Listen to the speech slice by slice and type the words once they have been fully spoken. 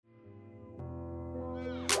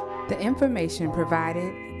The information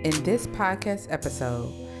provided in this podcast episode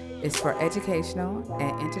is for educational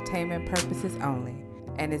and entertainment purposes only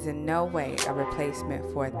and is in no way a replacement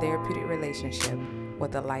for a therapeutic relationship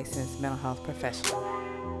with a licensed mental health professional.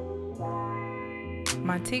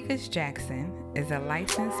 Montegus Jackson is a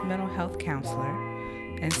licensed mental health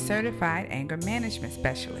counselor and certified anger management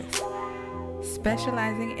specialist,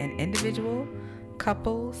 specializing in individual,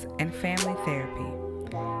 couples, and family therapy.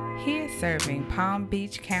 He is serving Palm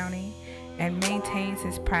Beach County and maintains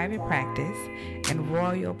his private practice in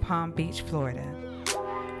Royal Palm Beach, Florida.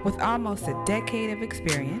 With almost a decade of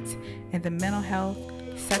experience in the mental health,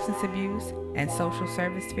 substance abuse, and social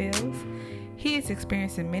service fields, he is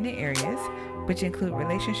experienced in many areas, which include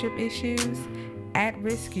relationship issues,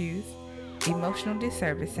 at-risk youth, emotional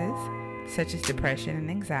disservices, such as depression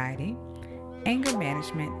and anxiety, anger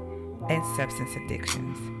management, and substance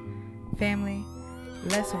addictions. Family,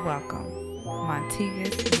 let's welcome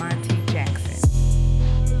Montegus Monty Jackson.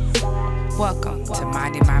 Welcome to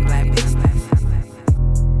Minding My Black Business.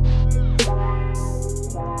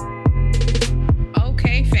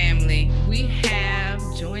 Okay, family, we have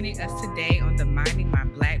joining us today on the Minding My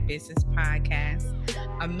Black Business podcast,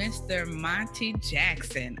 a Mr. Monty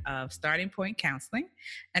Jackson of Starting Point Counseling.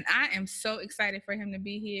 And I am so excited for him to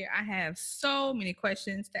be here. I have so many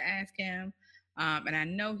questions to ask him. And I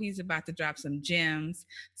know he's about to drop some gems.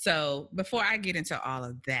 So before I get into all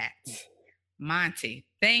of that, Monty,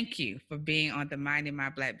 thank you for being on the Minding My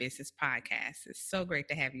Black Business podcast. It's so great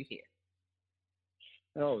to have you here.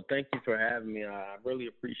 Oh, thank you for having me. I really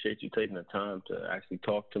appreciate you taking the time to actually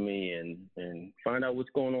talk to me and find out what's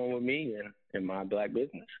going on with me and my Black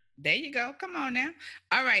business. There you go. Come on now.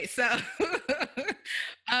 All right. So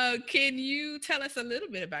can you tell us a little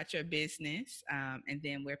bit about your business and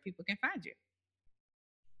then where people can find you?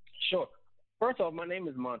 Sure. First off, my name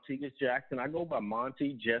is Montegus Jackson. I go by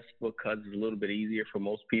Monty just because it's a little bit easier for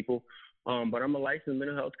most people. But I'm a licensed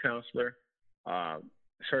mental health counselor,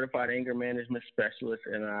 certified anger management specialist,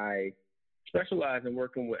 and I specialize in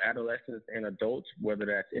working with adolescents and adults, whether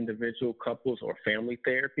that's individual, couples, or family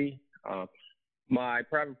therapy. My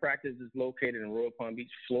private practice is located in Royal Palm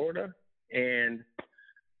Beach, Florida. And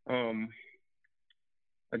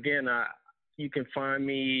again, you can find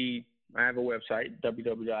me. I have a website,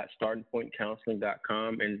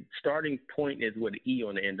 www.startingpointcounseling.com. And starting point is with an E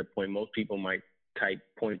on the end of point. Most people might type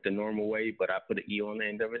point the normal way, but I put an E on the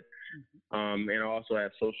end of it. And I also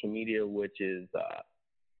have social media, which is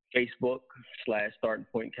Facebook/Starting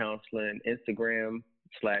Point Counseling, Instagram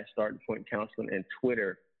 /Starting Point Counseling, and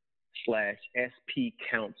Twitter /SP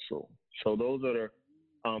Counsel. So those are the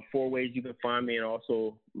 4 ways you can find me. And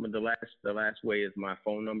also the last way is my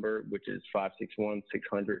phone number, which is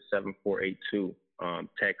 561-600-7482,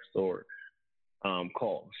 text or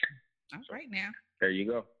calls. All right now. There you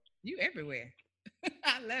go. You everywhere.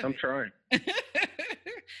 I love it. I'm trying.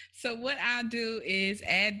 So what I'll do is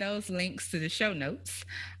add those links to the show notes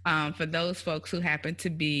for those folks who happen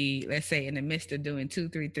to be, let's say, in the midst of doing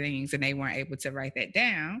 2-3 things and they weren't able to write that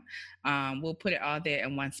down. We'll put it all there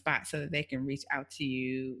in one spot so that they can reach out to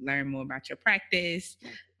you, learn more about your practice,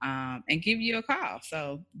 and give you a call.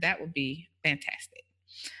 So that would be fantastic.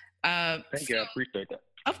 Thank you. I appreciate that.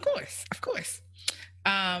 Of course.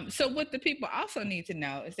 So what the people also need to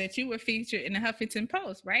know is that you were featured in the Huffington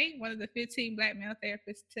Post, right? One of the 15 Black male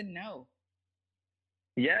therapists to know.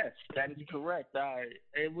 Yes, that is correct.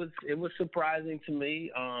 It was surprising to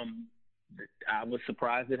me. I was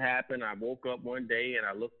surprised it happened. I woke up one day and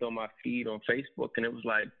I looked on my feed on Facebook and it was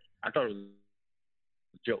like, I thought it was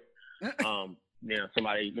a joke.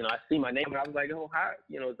 Somebody, I see my name and I was like, oh, hi,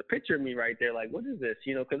 it's a picture of me right there. Like, what is this?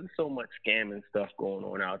 Because there's so much scamming stuff going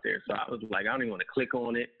on out there. So I was like, I don't even want to click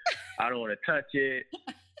on it. I don't want to touch it.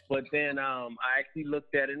 But then I actually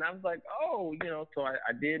looked at it and I was like, oh, so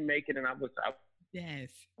I did make it. And I was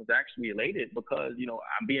actually elated because,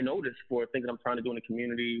 I'm being noticed for things I'm trying to do in the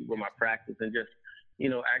community with my practice and just,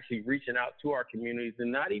 actually reaching out to our communities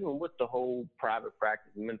and not even with the whole private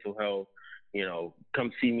practice and mental health,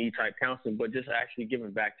 come see me type counseling, but just actually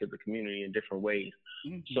giving back to the community in different ways.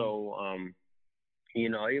 Mm-hmm. So,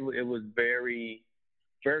 it was very,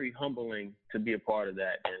 very humbling to be a part of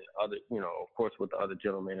that. And other, of course, with the other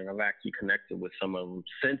gentlemen, and I've actually connected with some of them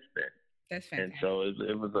since then. That's fantastic. And so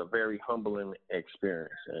it was a very humbling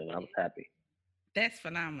experience, and I was happy. That's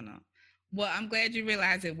phenomenal. Well, I'm glad you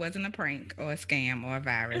realized it wasn't a prank or a scam or a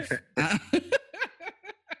virus.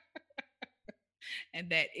 And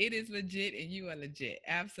that it is legit and you are legit.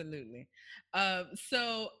 Absolutely.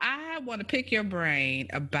 So I want to pick your brain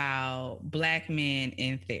about Black men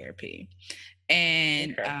in therapy.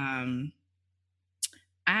 And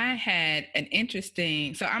I had an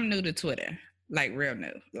interesting, so I'm new to Twitter, like real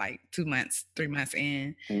new, like 2 months, 3 months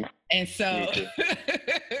in. Mm, And me so, too.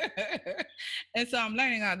 and so I'm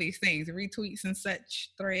learning all these things, retweets and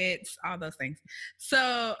such, threads, all those things.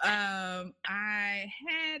 So I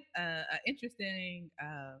had an interesting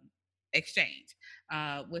exchange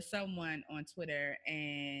with someone on Twitter,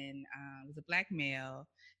 and it was a black male.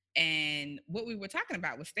 And what we were talking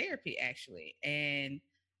about was therapy, actually. And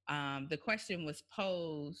the question was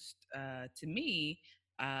posed to me,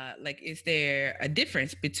 like, is there a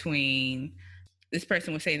difference between, this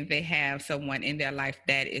person was saying that they have someone in their life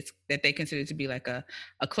that they consider to be like a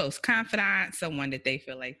close confidant, someone that they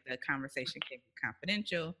feel like the conversation can be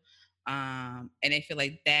confidential, and they feel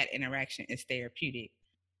like that interaction is therapeutic.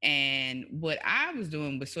 And what I was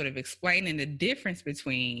doing was sort of explaining the difference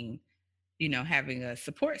between, having a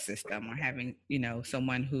support system or having,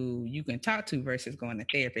 someone who you can talk to versus going to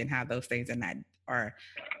therapy, and how those things are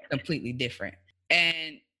completely different.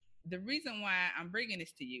 And the reason why I'm bringing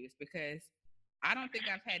this to you is because I don't think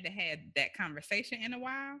I've had to have that conversation in a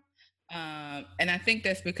while. And I think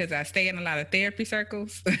that's because I stay in a lot of therapy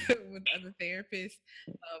circles with other therapists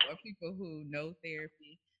or people who know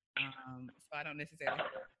therapy. So I don't necessarily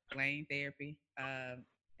explain therapy.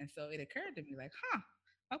 And so it occurred to me like,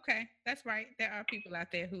 okay, that's right. There are people out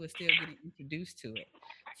there who are still getting introduced to it.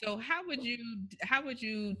 So how would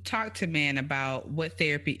you talk to men about what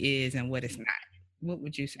therapy is and what it's not? What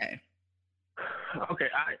would you say? Okay,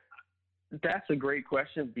 that's a great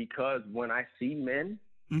question because when I see men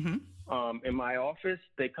Mm-hmm. in my office,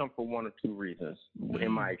 they come for one of two reasons, in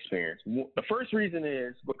my Mm. experience. The first reason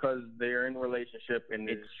is because they're in a relationship and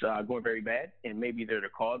it's going very bad, and maybe they're the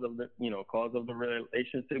cause of the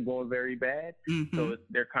relationship going very bad. Mm-hmm. So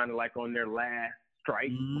they're kind of like on their last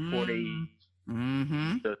strike before Mm.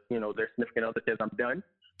 Mm-hmm. their significant other says, "I'm done."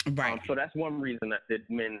 Right. So that's one reason that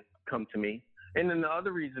men come to me. And then the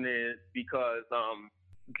other reason is because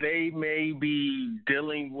they may be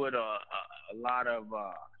dealing with a lot of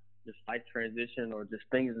just life transition or just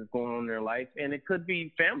things that's going on in their life, and it could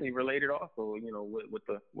be family related also.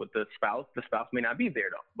 With the spouse. The spouse may not be there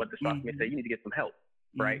though, but the spouse may say, Mm-hmm. "You need to get some help,"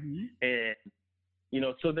 right? Mm-hmm.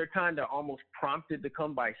 And so they're kind of almost prompted to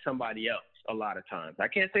come by somebody else a lot of times. I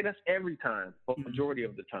can't say that's every time, but majority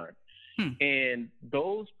of the time. Hmm. And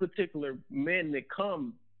those particular men that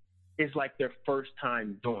come is like their first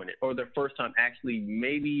time doing it, or their first time actually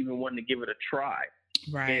maybe even wanting to give it a try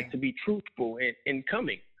and Right. to be truthful in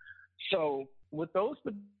coming. So with those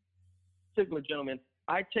particular gentlemen,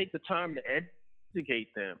 I take the time to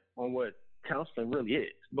educate them on what counseling really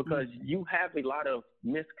is, because you have a lot of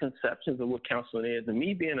misconceptions of what counseling is. And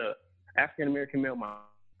me being a African American male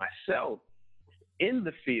myself in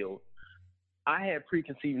the field, I had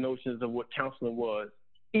preconceived notions of what counseling was,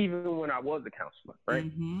 even when I was a counselor, right?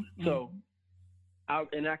 Mm-hmm. So, I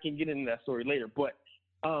can get into that story later. But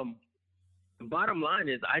the bottom line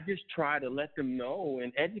is, I just try to let them know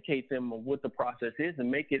and educate them on what the process is and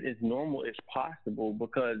make it as normal as possible.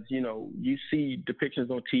 Because you see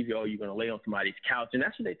depictions on TV, oh, you're gonna lay on somebody's couch, and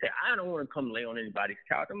that's what they say. I don't want to come lay on anybody's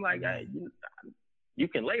couch. I'm like, hey, you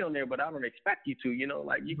can lay on there, but I don't expect you to.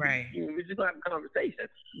 Like Right. we're just gonna have a conversation.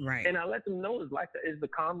 Right. And I let them know it's the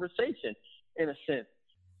conversation in a sense,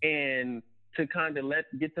 and to kind of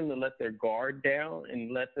get them to let their guard down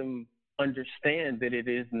and let them understand that it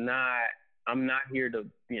is not. I'm not here to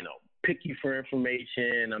pick you for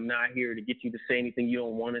information. I'm not here to get you to say anything you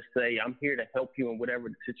don't want to say. I'm here to help you in whatever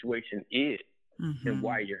the situation is and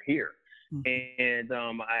why you're here. And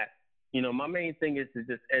my main thing is to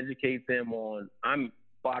just educate them on.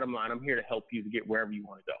 Bottom line, I'm here to help you to get wherever you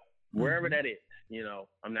want to go, wherever that is.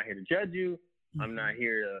 I'm not here to judge you. I'm not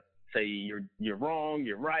here to say you're wrong,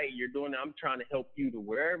 you're right, you're doing it. I'm trying to help you to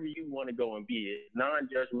wherever you want to go and be as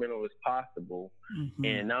non-judgmental as possible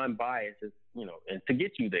and non-biased as and to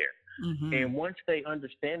get you there. And once they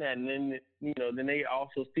understand that, and then they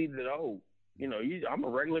also see that, I'm a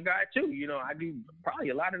regular guy too. I do probably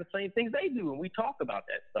a lot of the same things they do, and we talk about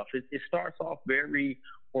that stuff. It starts off very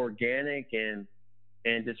organic and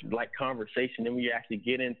just like conversation. Then we actually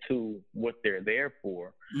get into what they're there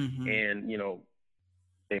for, and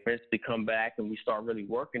they eventually come back and we start really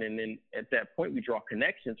working. And then at that point, we draw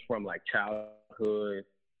connections from like childhood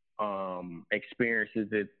experiences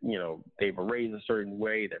that, they were raised a certain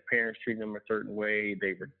way, their parents treated them a certain way.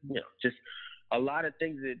 They were, just a lot of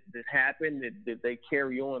things that happen that they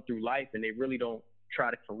carry on through life, and they really don't try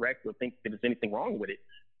to correct or think that there's anything wrong with it.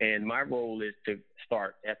 And my role is to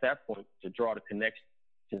start at that point to draw the connections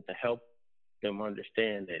to help them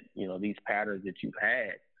understand that, these patterns that you've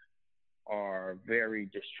had are very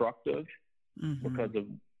destructive because of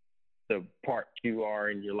the part you are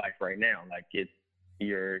in your life right now. Like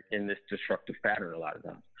you're in this destructive pattern a lot of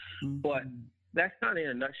times. But that's kind of in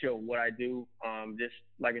a nutshell what I do. Just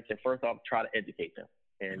like I said, first off, try to educate them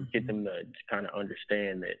and get them to kind of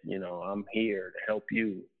understand that, you know, I'm here to help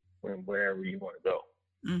you wherever you want to go.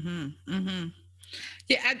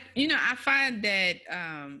 Yeah, I find that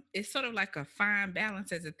it's sort of like a fine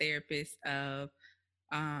balance as a therapist of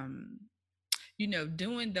um,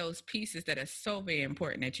 doing those pieces that are so very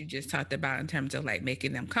important that you just talked about in terms of like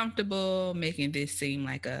making them comfortable, making this seem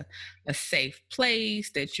like a safe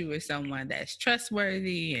place, that you are someone that's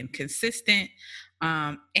trustworthy and consistent.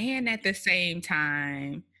 And at the same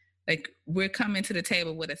time, like we're coming to the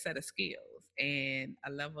table with a set of skills and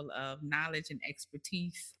a level of knowledge and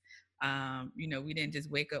expertise. We didn't just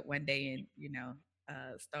wake up one day and,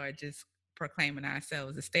 start just proclaiming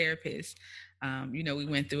ourselves as therapists. We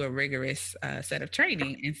went through a rigorous set of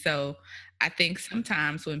training. And so I think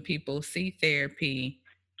sometimes when people see therapy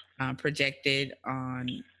projected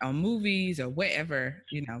on movies or whatever,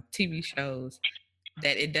 TV shows,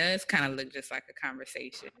 that it does kind of look just like a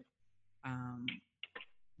conversation.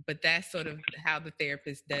 But that's sort of how the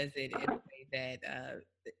therapist does it in a way that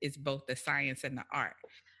is both the science and the art.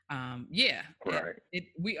 Right.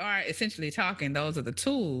 We are essentially talking. Those are the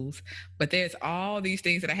tools, but there's all these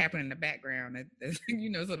things that are happening in the background that's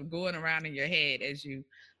sort of going around in your head as you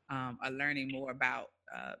are learning more about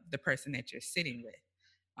the person that you're sitting with.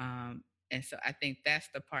 And so I think that's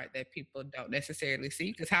the part that people don't necessarily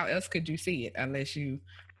see, because how else could you see it unless you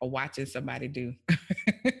are watching somebody do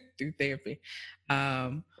therapy?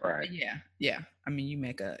 Right. Yeah. I mean, you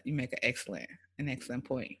make an excellent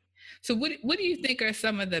point. So what do you think are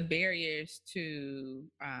some of the barriers to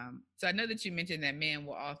so I know that you mentioned that men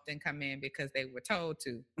will often come in because they were told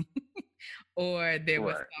to or there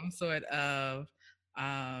was some sort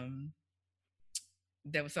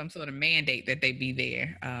of mandate that they be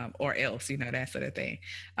there or else, that sort of thing.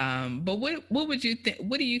 But what would you think?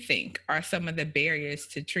 What do you think are some of the barriers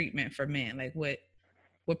to treatment for men? Like what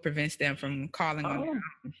prevents them from calling on their own?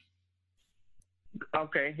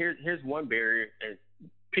 Okay, here's one barrier, and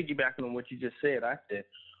piggybacking on what you just said, I said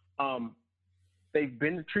they've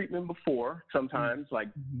been to treatment before, sometimes like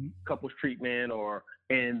couples treatment,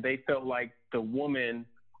 and they felt like the woman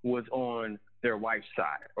was on their wife's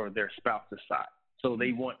side or their spouse's side, so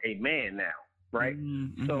they want a man now, right?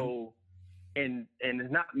 So and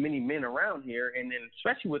there's not many men around here, and then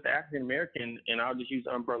especially with the African American, and I'll just use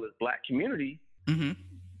umbrella's Black community,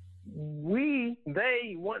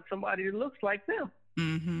 they want somebody that looks like them.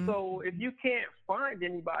 So if you can't find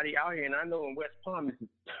anybody out here, and I know in West Palm,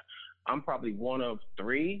 I'm probably one of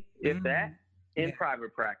 3, if that, in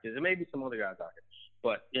private practice. And maybe some other guys out here,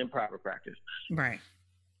 but in private practice. Right.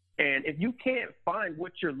 And if you can't find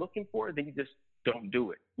what you're looking for, then you just don't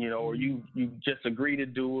do it, or you just agree to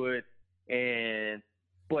do it,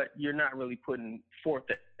 but you're not really putting forth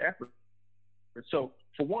the effort. So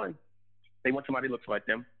for one, they want somebody who looks like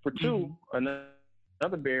them. For two,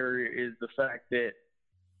 another barrier is the fact that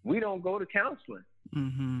we don't go to counseling.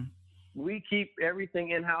 We keep everything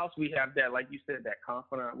in-house. We have that, like you said, that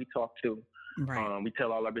confidant we talk to. Right. We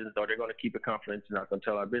tell all our business, they're going to keep it confidential, not going to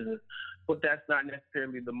tell our business. But that's not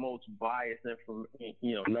necessarily the most biased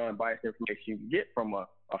information, non-biased information you can get from a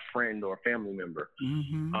friend or a family member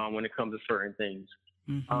when it comes to certain things.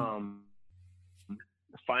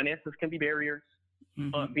 Finances can be barriers.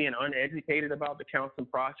 Being uneducated about the counseling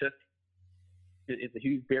process is a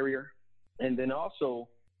huge barrier. And then also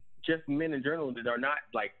just men in general that are not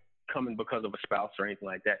like coming because of a spouse or anything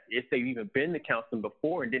like that. If they've even been to counseling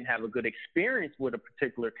before and didn't have a good experience with a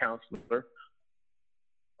particular counselor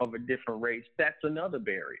of a different race, that's another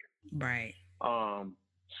barrier. Right.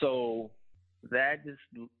 So that just,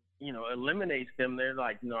 eliminates them. They're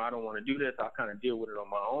like, I don't want to do this. I'll kind of deal with it on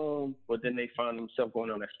my own. But then they find themselves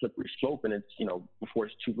going on that slippery slope, and it's, before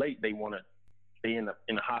it's too late, they want to be in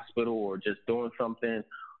a hospital or just doing something,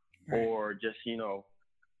 or just,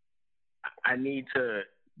 I need to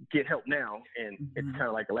get help now, and it's kind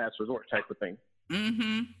of like a last resort type of thing.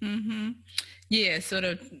 Yeah, sort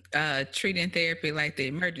of treating therapy like the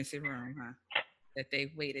emergency room, huh? That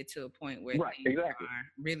they've waited to a point where things are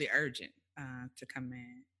really urgent to come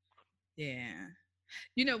in. Yeah.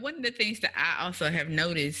 One of the things that I also have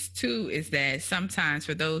noticed too is that sometimes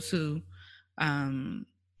for those who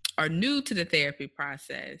are new to the therapy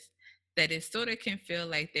process, that it sort of can feel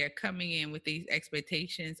like they're coming in with these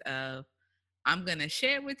expectations of, I'm going to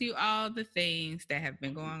share with you all the things that have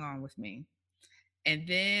been going on with me. And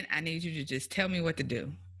then I need you to just tell me what to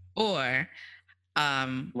do. Or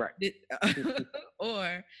Right.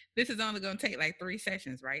 Or this is only going to take like 3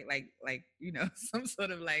 sessions, right? Like some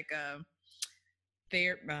sort of like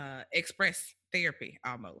express therapy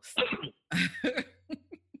almost.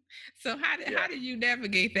 So how do you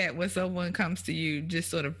navigate that when someone comes to you just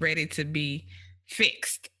sort of ready to be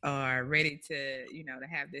fixed or ready to to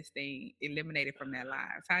have this thing eliminated from their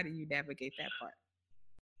lives? How do you navigate that part?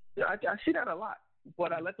 Yeah, I see that a lot,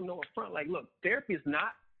 but I let them know up front, like, look, therapy is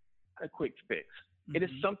not a quick fix. Mm-hmm. It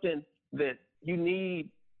is something that you need.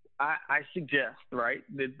 I suggest, right,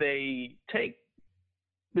 that they take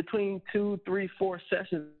between 2, 3, 4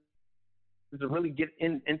 sessions to really get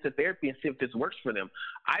into therapy and see if this works for them.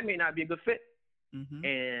 I may not be a good fit,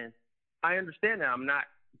 and I understand that I'm not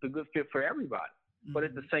the good fit for everybody. But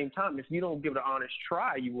at the same time, if you don't give it an honest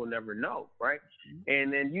try, you will never know, right?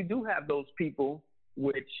 And then you do have those people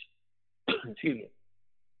which, excuse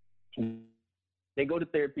me, they go to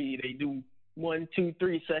therapy, they do 1, 2,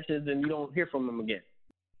 3 sessions, and you don't hear from them again.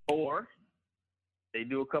 Or they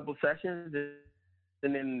do a couple sessions,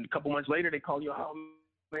 and then a couple months later, they call you, oh,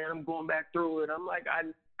 man, I'm going back through it. I'm like,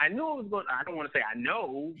 I knew it was going to, I don't want to say I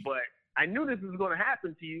know, but I knew this was going to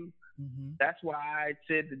happen to you. That's why I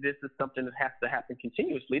said that this is something that has to happen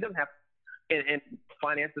continuously. It doesn't have, and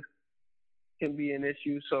finances can be an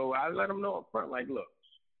issue. So I let them know up front, like, look,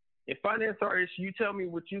 if finance are an issue, you tell me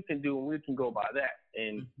what you can do and we can go by that.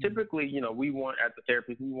 And typically, we want, as a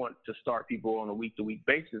therapist, we want to start people on a week-to-week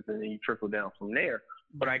basis and then you trickle down from there.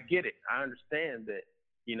 But I get it. I understand that,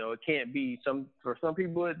 it can't be for some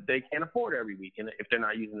people, they can't afford every week and if they're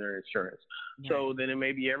not using their insurance. Right. So then it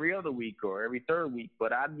may be every other week or every third week,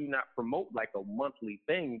 but I do not promote like a monthly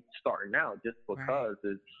thing starting out just because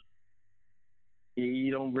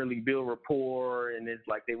you don't really build rapport and it's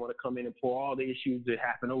like they want to come in and pour all the issues that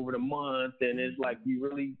happen over the month. And it's like you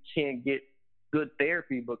really can't get good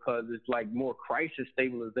therapy because it's like more crisis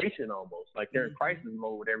stabilization almost. Like they're in crisis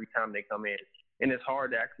mode every time they come in. And it's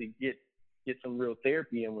hard to actually get some real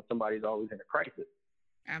therapy in when somebody's always in a crisis.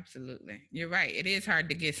 Absolutely. You're right. It is hard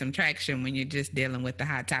to get some traction when you're just dealing with the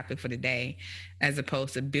hot topic for the day, as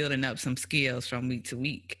opposed to building up some skills from week to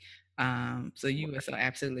week. So you were so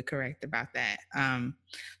absolutely correct about that.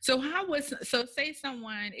 So say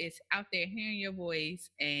someone is out there hearing your voice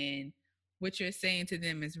and what you're saying to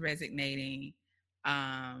them is resonating.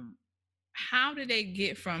 How do they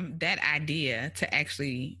get from that idea to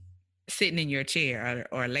actually sitting in your chair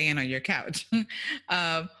or laying on your couch?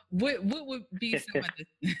 What would be some of the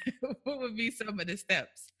what would be some of the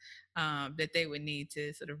steps that they would need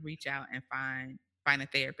to sort of reach out and find a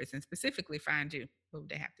therapist and specifically find you? What would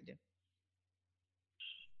they have to do?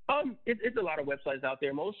 It's a lot of websites out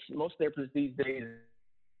there. Most therapists these days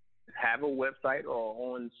have a website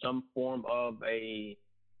or on some form of a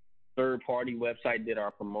third-party website that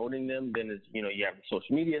are promoting them. Then it's, you have a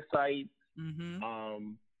social media site.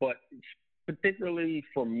 But particularly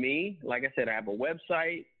for me, like I said, I have a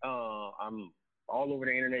website. I'm all over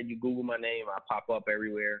the internet. You Google my name, I pop up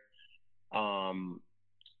everywhere. I'm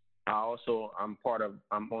on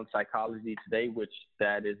Psychology Today, which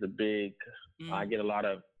that is a big, I get a lot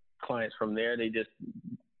of clients from there. They just,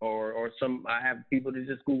 I have people that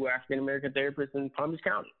just Google African American therapists in Palm Beach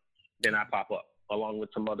County. Then I pop up along with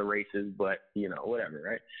some other races, but whatever,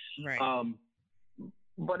 right? Right.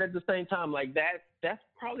 But at the same time, like that's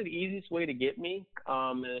probably the easiest way to get me.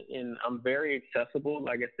 And I'm very accessible.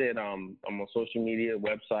 Like I said, I'm on social media,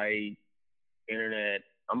 website, internet.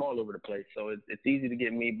 I'm all over the place. So it's easy to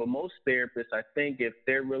get me. But most therapists, I think if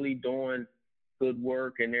they're really doing good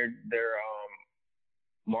work and they're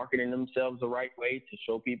marketing themselves the right way to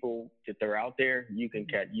show people that they're out there, you can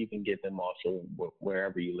get them also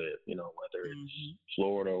wherever you live, whether it's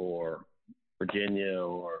Florida or Virginia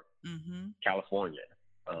or California.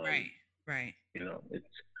 Right. It's.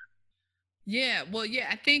 Yeah. Well, yeah,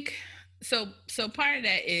 I think so. So part of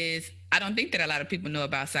that is I don't think that a lot of people know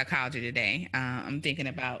about Psychology Today. I'm thinking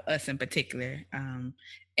about us in particular.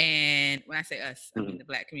 And when I say us, I mean the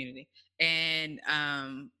Black community. And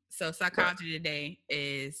so Psychology Today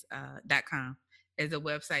is .com is a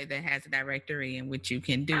website that has a directory in which you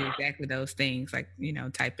can do exactly those things, like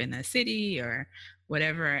type in a city or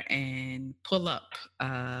whatever and pull up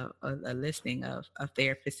a listing of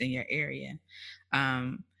therapists in your area.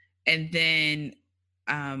 And then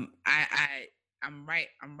I'm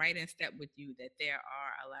right in step with you that there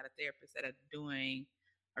are a lot of therapists that are doing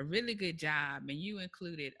a really good job, and you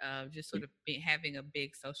included, of just sort of having a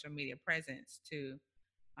big social media presence to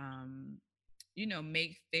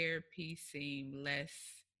make therapy seem less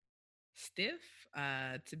stiff,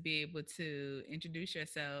 to be able to introduce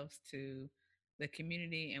yourselves to the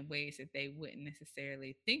community in ways that they wouldn't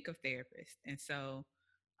necessarily think of therapists. And so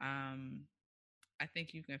um, I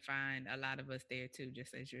think you can find a lot of us there too,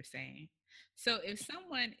 just as you're saying. So if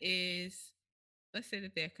someone is, let's say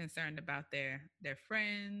that they're concerned about their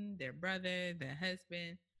friend, their brother, their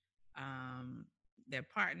husband, um, their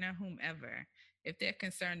partner, whomever, if they're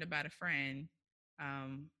concerned about a friend,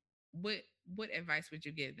 um, what what advice would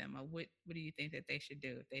you give them, or what do you think that they should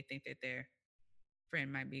do if they think that their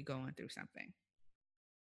friend might be going through something?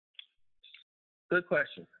 Good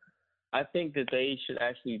question. I think that they should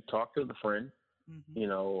actually talk to the friend, Mm-hmm.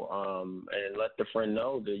 and let the friend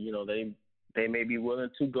know that they may be willing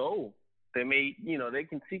to go. They may, they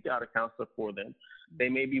can seek out a counselor for them. They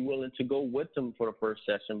may be willing to go with them for the first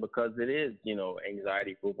session because it is,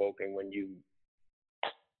 anxiety provoking when you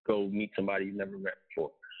go meet somebody you've never met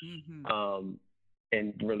before, Mm-hmm.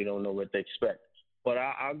 and really don't know what they expect. But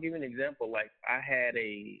I'll give you an example. Like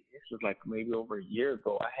this was like maybe over a year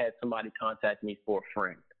ago. I had somebody contact me for a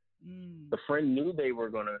friend. Mm. The friend knew they were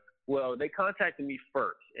gonna. Well, they contacted me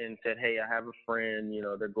first and said, "Hey, I have a friend.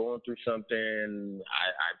 They're going through something.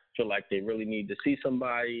 I feel like they really need to see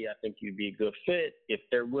somebody. I think you'd be a good fit. If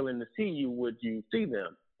they're willing to see you, would you see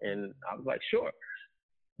them?" And I was like, "Sure."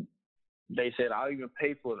 They said, "I'll even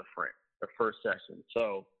pay for the first session."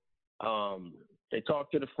 So they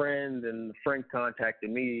talked to the friend, and the friend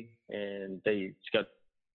contacted me, and they scheduled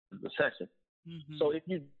the session. Mm-hmm. So if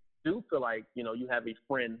you do feel like you have a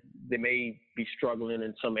friend that may be struggling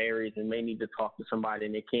in some areas and may need to talk to somebody,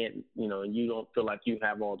 and they can't, and you don't feel like you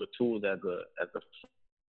have all the tools as a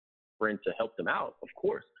friend to help them out, of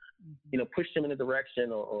course, Mm-hmm. push them in a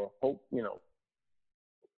direction, or hope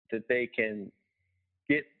that they can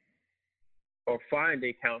get or find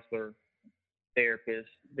a counselor, therapist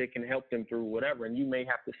that can help them through whatever. And you may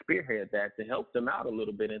have to spearhead that to help them out a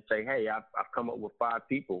little bit and say, "Hey, I've come up with 5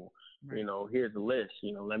 people. Right. Here's a list.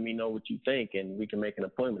 Let me know what you think, and we can make an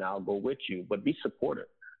appointment. I'll go with you." But be supportive,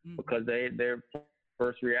 Mm-hmm. because their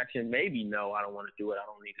first reaction may be, "No, I don't want to do it. I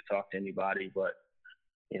don't need to talk to anybody." But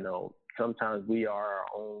sometimes we are our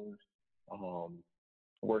own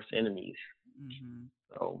worst enemies. Mm-hmm.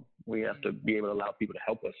 So we have to be able to allow people to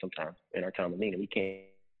help us sometimes in our time of need. And we can't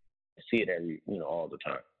see it all the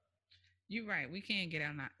time. You're right. We can't get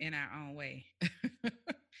in our own way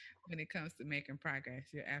when it comes to making progress.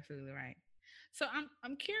 You're absolutely right. So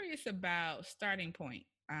I'm curious about starting point.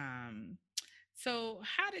 So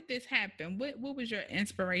how did this happen? What was your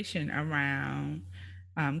inspiration around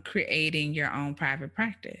creating your own private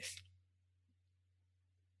practice?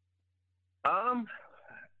 Um,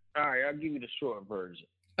 all right, I'll give you the short version.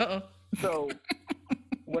 Uh So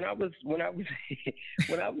when I was when I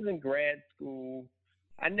was in grad school,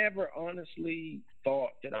 I never honestly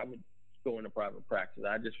thought that I would go into private practice.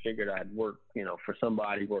 I just figured I'd work, for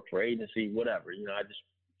somebody, work for agency, whatever. I just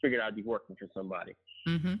figured I'd be working for somebody.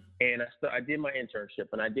 oh. Mm-hmm. And I did my internship,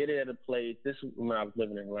 and I did it at a place. This was when I was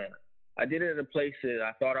living in Atlanta. I did it at a place that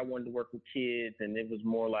I thought I wanted to work with kids, and it was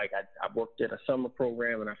more like I worked at a summer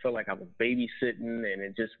program, and I felt like I was babysitting, and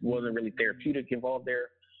it just wasn't really therapeutic involved there.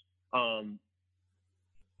 Um,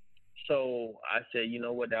 so I said, you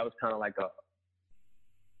know what, that was kind of like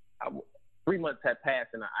 3 months had passed,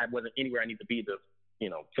 and I wasn't anywhere I need to be to,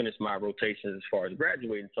 finish my rotations as far as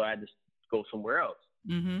graduating. So I had to go somewhere else.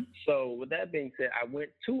 Mm-hmm. So with that being said, I went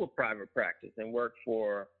to a private practice and worked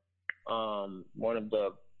for one of the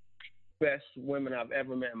best women I've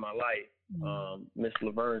ever met in my life, Miss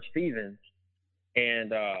Laverne Stevens,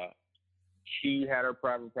 and she had her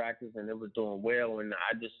private practice and it was doing well. And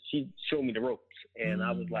she showed me the ropes, and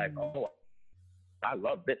I was like, oh, I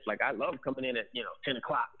love this. Like, I love coming in at 10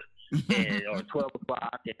 o'clock or 12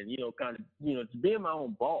 o'clock, and kind of to be my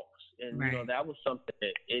own boss. And Right. that was something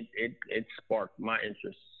that it sparked my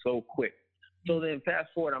interest so quick. So then fast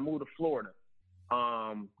forward, I moved to Florida.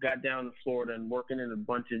 Got down to Florida and working in a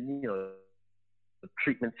bunch of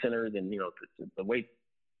treatment centers, and the way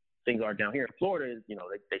things are down here in Florida is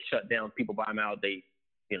they shut down, people buy them out. They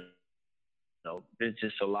there's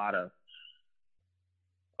just a lot of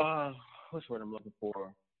what's the word I'm looking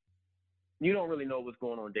for? You don't really know what's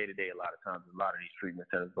going on day to day a lot of times in a lot of these treatment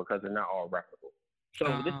centers because they're not all reputable. So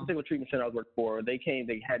this particular treatment center I was working for, they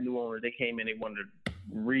had new owners. They came in, they wanted to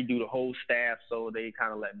redo the whole staff, so they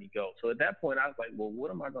kind of let me go. So at that point, I was like, well, what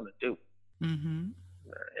am I going to do? Mm-hmm.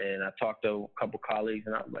 And I talked to a couple colleagues,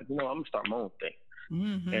 and I was like, I'm going to start my own thing.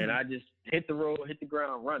 Mm-hmm. And I just hit the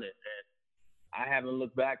ground running. And I haven't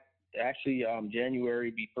looked back. Actually, January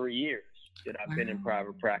be 3 years that I've been in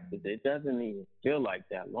private practice. It doesn't even feel like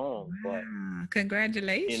that long, but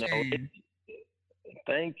congratulations.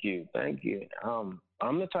 thank you.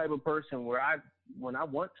 I'm the type of person where when I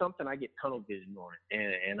want something, I get tunnel vision on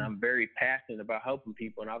it, and I'm very passionate about helping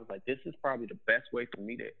people. And I was like, this is probably the best way for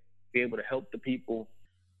me to be able to help the people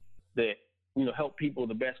that, help people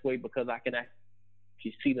the best way, because I can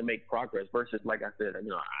actually see them make progress versus, like I said,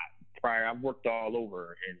 I've worked all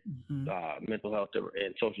over in mental health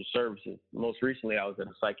and social services. Most recently, I was at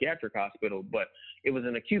a psychiatric hospital, but it was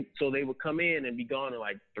an acute. So they would come in and be gone in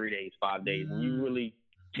like 3 days, 5 days, and you really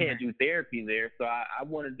can't do therapy there. So I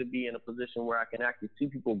wanted to be in a position where I can actually see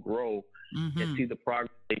people grow and see the progress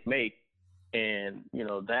they make. And,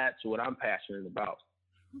 that's what I'm passionate about.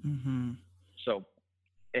 So,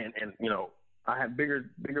 and I have bigger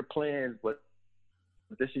plans, but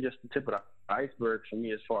this is just the tip of the iceberg for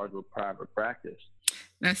me as far as with private practice.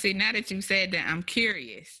 Now, see, now that you said that, I'm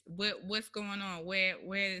curious. What's going on? Where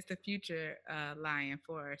is the future lying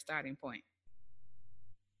for a starting point?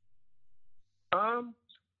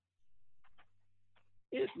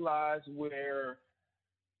 It lies where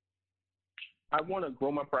I want to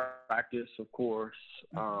grow my practice, of course.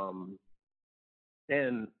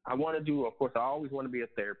 And I want to do, of course, I always want to be a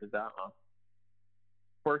therapist.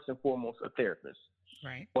 First and foremost, a therapist.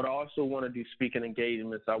 Right. But I also want to do speaking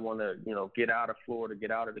engagements. I want to, get out of Florida,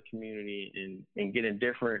 get out of the community and get in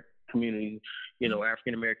different communities,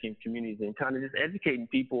 African-American communities, and kind of just educating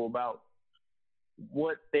people about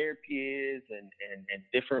what therapy is and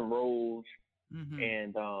different roles.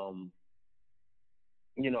 And, I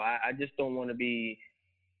just don't want to be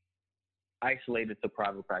isolated to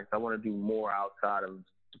private practice. I want to do more outside of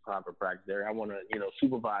the private practice area. I want to,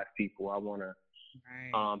 supervise people. I want to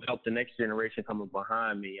help the next generation coming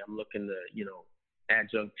behind me. I'm looking to,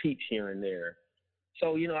 adjunct teach here and there.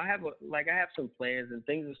 So, I have some plans, and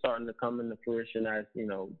things are starting to come into fruition as,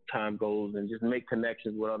 time goes, and just make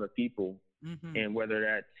connections with other people. And whether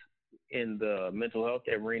that's in the mental health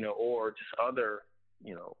arena or just other,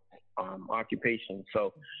 occupations.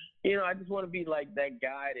 So, I just want to be like that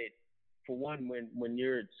guy that, for one, when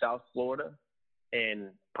you're in South Florida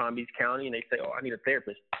and Palm Beach County and they say, oh, I need a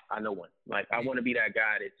therapist, I know one. Like, I want to be that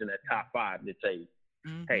guy that's in that top 5 that say,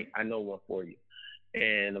 hey, I know one for you.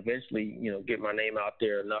 And eventually, get my name out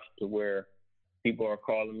there enough to where people are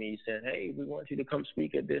calling me saying, hey, we want you to come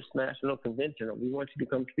speak at this national convention, or we want you to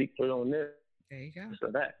come speak on this. There you go. So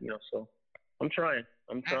that, so I'm trying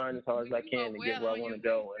as hard as I can to get where I want to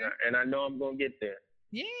go. And I know I'm going to get there.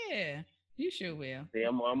 Yeah, you sure will. See,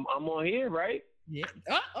 I'm on here, right? Yeah.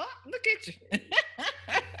 Oh, look at you.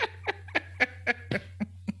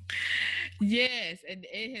 Yes, and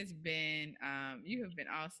it has been, you have been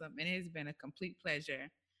awesome, and it has been a complete pleasure.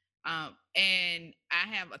 And I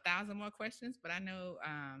have 1,000 more questions, but I know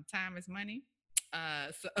time is money.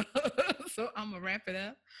 So I'm gonna wrap it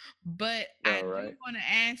up. But I do want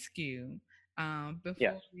to ask you,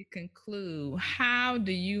 before we conclude, how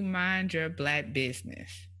do you mind your Black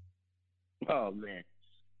business? Oh man,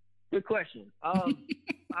 good question. I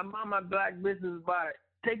mind my Black business by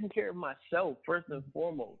taking care of myself first and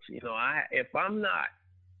foremost. If I'm not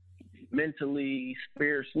mentally,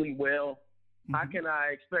 spiritually well, how can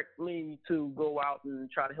I expect me to go out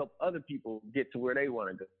and try to help other people get to where they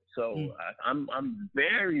want to go? So I'm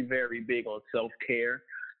very, very big on self-care,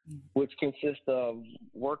 which consists of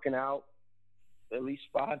working out at least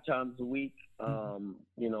 5 times a week,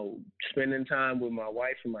 spending time with my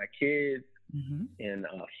wife and my kids and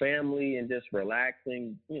family, and just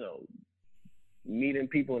relaxing, meeting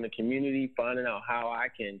people in the community, finding out how I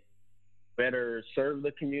can better serve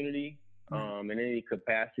the community in any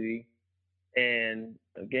capacity. And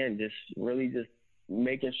again, just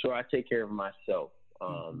making sure I take care of myself.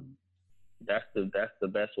 That's the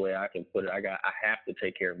best way I can put it. I have to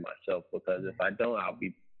take care of myself, because if I don't, I'll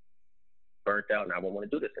be burnt out and I won't want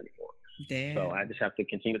to do this anymore. Damn. So I just have to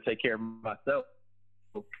continue to take care of myself.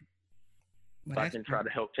 So I can try to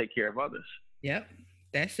help take care of others. Yep,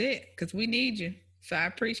 that's it. Because we need you. So I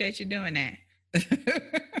appreciate you doing that.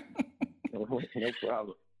 No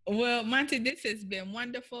problem. Well, Monty, this has been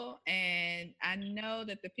wonderful, and I know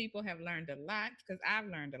that the people have learned a lot, because I've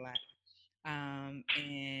learned a lot.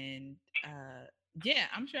 Yeah,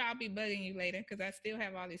 I'm sure I'll be bugging you later, because I still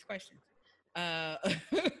have all these questions.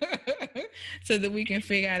 So that we can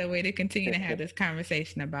figure out a way to continue to have this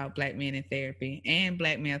conversation about Black men in therapy and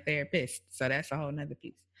Black male therapists. So that's a whole nother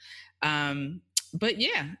piece. But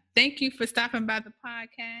yeah, thank you for stopping by the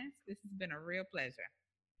podcast. This has been a real pleasure.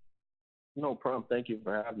 No problem. Thank you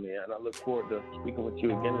for having me, and I look forward to speaking with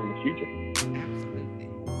you again in the future. Absolutely.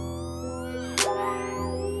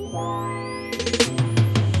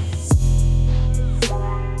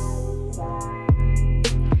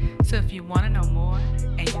 So if you want to know more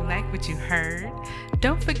and you like what you heard,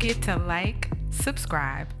 don't forget to like,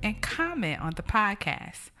 subscribe, and comment on the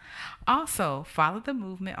podcast. Also, follow the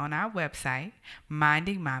movement on our website,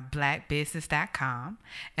 mindingmyblackbusiness.com,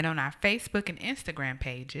 and on our Facebook and Instagram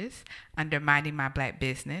pages under Minding My Black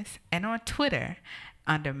Business, and on Twitter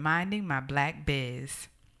under Minding My Black Biz.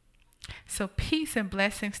 So peace and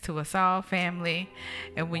blessings to us all, family.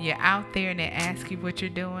 And when you're out there and they ask you what you're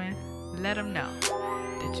doing, let them know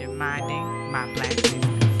that you're minding my black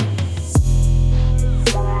business.